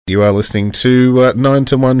You are listening to 9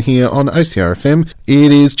 to 1 here on OCRFM.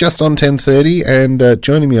 It is just on 10:30, and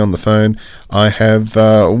joining me on the phone, I have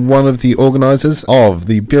one of the organisers of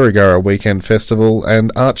the Birregurra Weekend Festival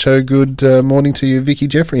and Art Show. Good morning to you, Vicky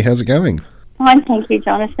Jeffrey. How's it going? Fine, thank you,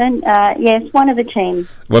 Jonathan. Yes, one of the team.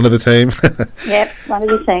 One of the team? Yep, one of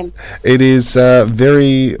the team. It is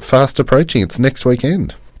very fast approaching. It's next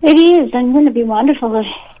weekend. It is, and wouldn't it be wonderful if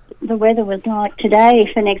the weather was like today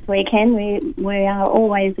for next weekend? We are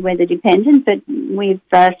always weather dependent, but we've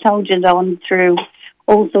soldiered on through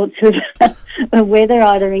all sorts of weather,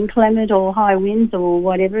 either inclement or high winds or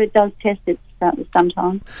whatever. It does test it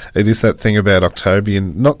sometimes. It is that thing about October. You're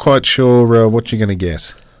not quite sure what you're going to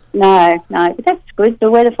get. No, but that's good.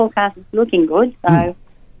 The weather forecast is looking good, so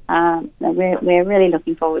we're really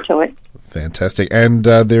looking forward to it. Fantastic. And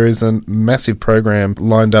there is a massive program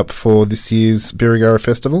lined up for this year's Birregurra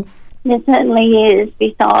Festival? There certainly is,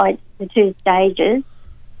 besides the two stages,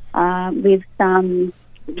 with some,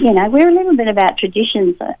 we're a little bit about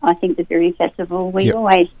traditions, I think, the Birri Festival. We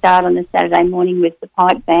always start on the Saturday morning with the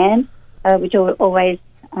pipe band, which always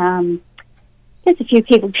gets a few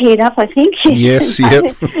people teared up, I think. Yes,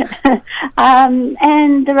 yep.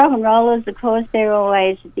 And the rock and rollers, of course, they're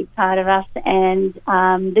always a big part of us. And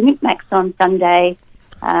the Micmacs on Sunday,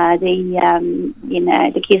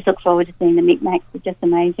 the kids look forward to seeing the Micmacs. They're just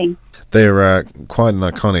amazing. They're quite an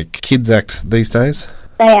iconic kids act these days.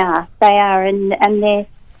 They are, and they're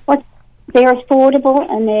affordable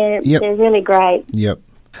and they're really great. Yep.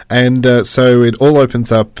 And so it all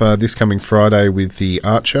opens up this coming Friday with the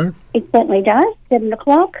art show? It certainly does, 7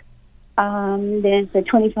 o'clock. There's a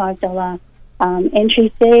 $25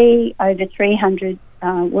 entry fee, over 300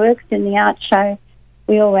 works in the art show.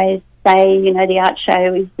 We always say, the art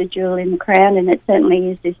show is the jewel in the crown, and it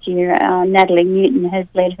certainly is this year. Natalie Newton has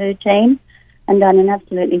led her team and done an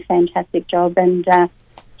absolutely fantastic job, and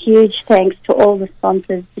huge thanks to all the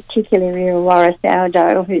sponsors, particularly Illawarra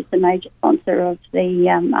Sourdough, who's the major sponsor of the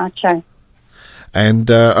art show. And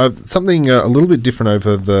something a little bit different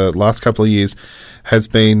over the last couple of years has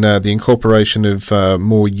been the incorporation of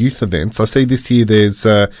more youth events. I see this year there's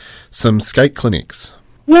some skate clinics.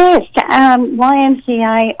 Yes,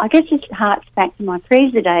 YMCA, I guess it harks back to my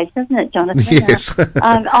freezer days, doesn't it, Jonathan? Yes.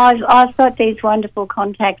 I've got these wonderful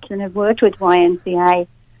contacts and have worked with YMCA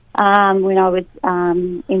when I was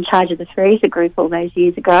in charge of the freezer group all those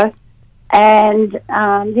years ago. And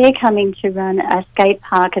they're coming to run a skate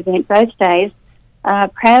park event both days,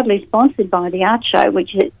 proudly sponsored by the art show,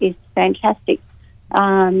 which is fantastic.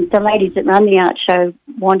 The ladies that run the art show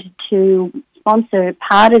wanted to sponsor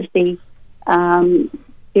part of the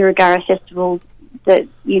Birregurra Festival that,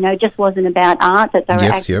 just wasn't about art, that they were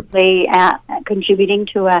actually out contributing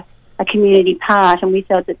to a community part, and we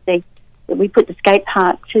felt that we put the skate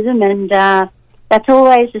park to them, and that's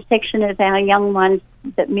always a section of our young ones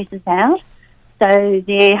that misses out. So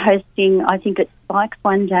they're hosting, I think it's bikes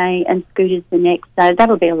one day and scooters the next, so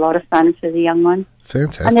that'll be a lot of fun for the young ones.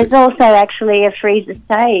 Fantastic. And there's also actually a freezer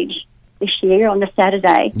stage this year on the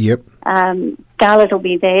Saturday. Yep. Scarlett will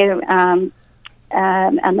be there, and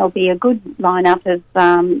there'll be a good lineup of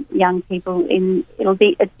young people.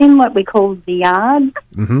 It's in what we call the yard.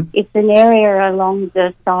 Mm-hmm. It's an area along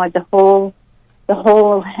the side, the hall. The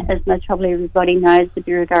hall, as most probably everybody knows, the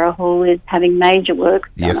Birregurra Hall is having major work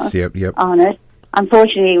on it.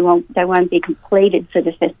 Unfortunately, they won't be completed for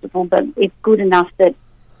the festival, but it's good enough that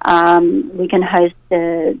we can host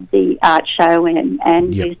the art show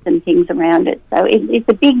and do some things around it. So it's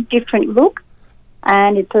a big, different look,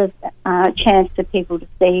 and it's a chance for people to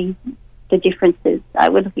see the differences.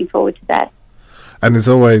 So we're looking forward to that. And there's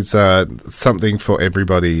always something for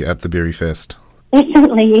everybody at the Birri Fest. There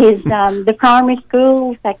certainly is. The primary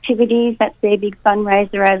schools activities, that's their big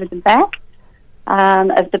fundraiser over the back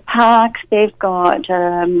of the park. They've got,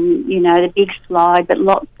 the big slide, but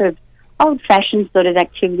lots of old-fashioned sort of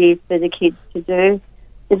activities for the kids to do.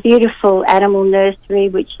 The beautiful animal nursery,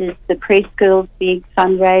 which is the preschool's big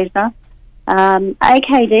fundraiser.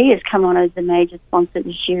 AKD has come on as a major sponsor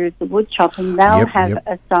this year of the woodshop, and they'll have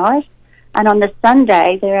a site. And on the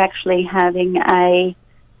Sunday, they're actually having a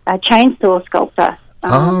chainsaw sculptor.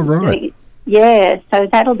 Right. Yeah, so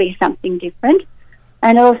that'll be something different.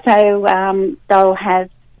 And also they'll have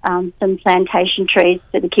some plantation trees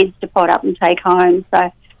for the kids to pot up and take home.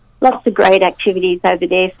 So lots of great activities over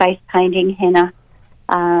there, face painting, henna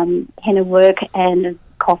work and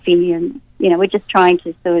coffee. And, we're just trying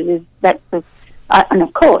to sort of, and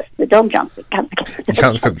of course, the dog jump.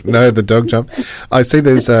 The dog jump. I see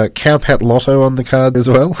there's a Cowpat Lotto on the card as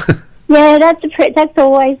well. Yeah, that's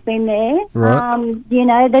always been there. Right.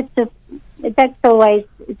 That's always,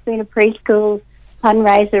 it's been a preschool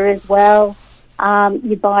fundraiser as well.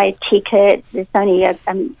 You buy a ticket. There's only a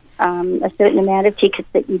certain amount of tickets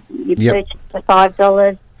that you purchase for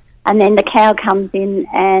 $5, and then the cow comes in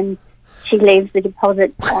and she leaves the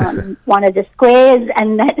deposit on one of the squares,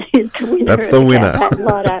 and that is the winner. That's the winner. That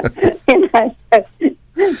lotto. So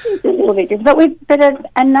it's a little bit different. But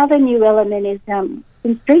another new element is some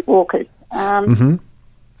streetwalkers. So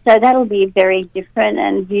that'll be very different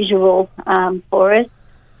and visual for us.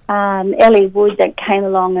 Ellie Wood that came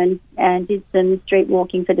along and did some street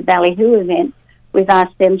walking for the Ballyhoo event. We've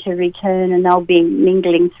asked them to return, and they'll be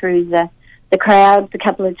mingling through the crowds a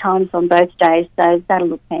couple of times on both days, so that'll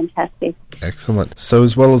look fantastic. Excellent. So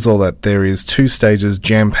as well as all that, there is 2 stages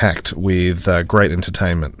jam-packed with great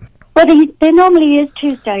entertainment. Well, there normally is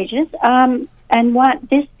 2 stages, and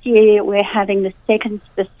this year we're having the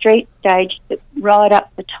street stage right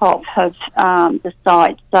up the top of the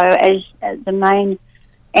site. So as the main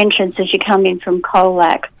entrance as you come in from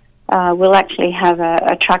Colac, we'll actually have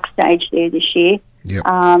a truck stage there this year,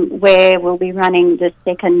 where we'll be running the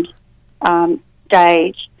second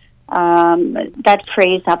stage. That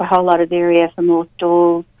frees up a whole lot of area for more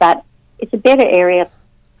stalls, but it's a better area.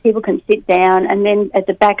 People can sit down, and then at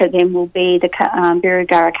the back of them will be the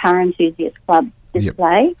Birregurra Car Enthusiast Club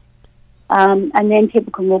display. And then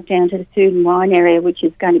people can walk down to the food and wine area, which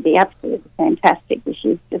is going to be absolutely fantastic. Which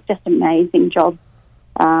is just an amazing job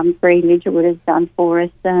Bree Lidgerwood has done for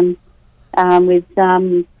us, with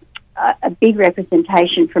a big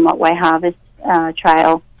representation from Otway Harvest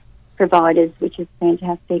Trail providers, which is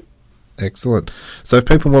fantastic. Excellent. So if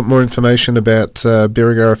people want more information about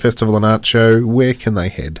Birregurra Festival and Art Show, where can they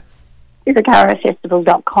head?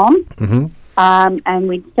 birregurrafestival.com. And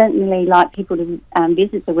we'd certainly like people to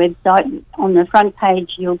visit the website. On the front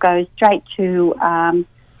page, you'll go straight to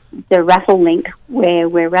the raffle link where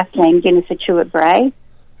we're raffling Jennifer Chewett-Bray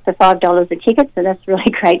for $5 a ticket, so that's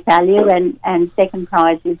really great value. And second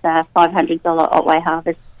prize is a $500 Otway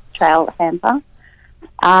Harvest Trail hamper.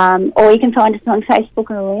 Or you can find us on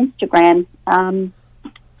Facebook or Instagram. And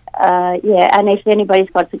if anybody's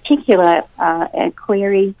got particular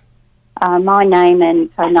queries, my name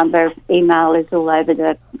and phone number, email is all over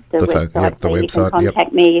the website. The website, you can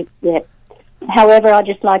contact me. Yep. However, I'd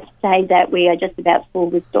just like to say that we are just about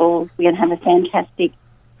full with stalls. We're going to have a fantastic,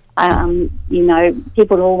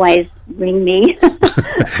 people always ring me.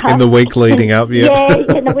 In the week leading up, Yeah,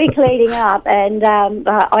 in the week leading up. And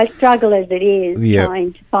I struggle as it is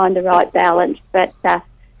trying to find the right balance. But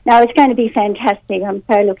no, it's going to be fantastic. I'm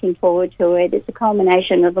so looking forward to it. It's a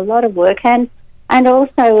culmination of a lot of work, and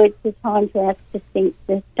also it's a time for us to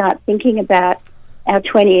start thinking about our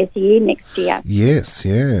 20th year next year. Yes,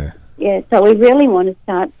 yeah. Yeah, so we really want to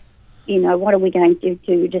start, what are we going to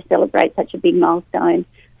do to celebrate such a big milestone?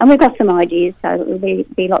 And we've got some ideas, so it will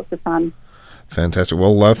be lots of fun. Fantastic.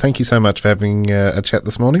 Well, thank you so much for having a chat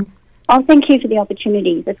this morning. Oh, thank you for the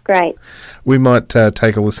opportunity. That's great. We might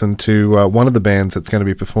take a listen to one of the bands that's going to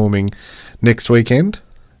be performing next weekend.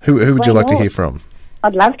 Who would you like to hear from?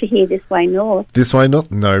 I'd love to hear This Way North. This Way North?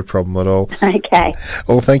 No problem at all. Okay.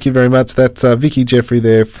 Well, thank you very much. That's Vicky Jeffrey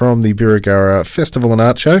there from the Birregurra Festival and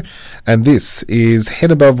Art Show. And this is Head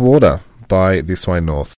Above Water by This Way North.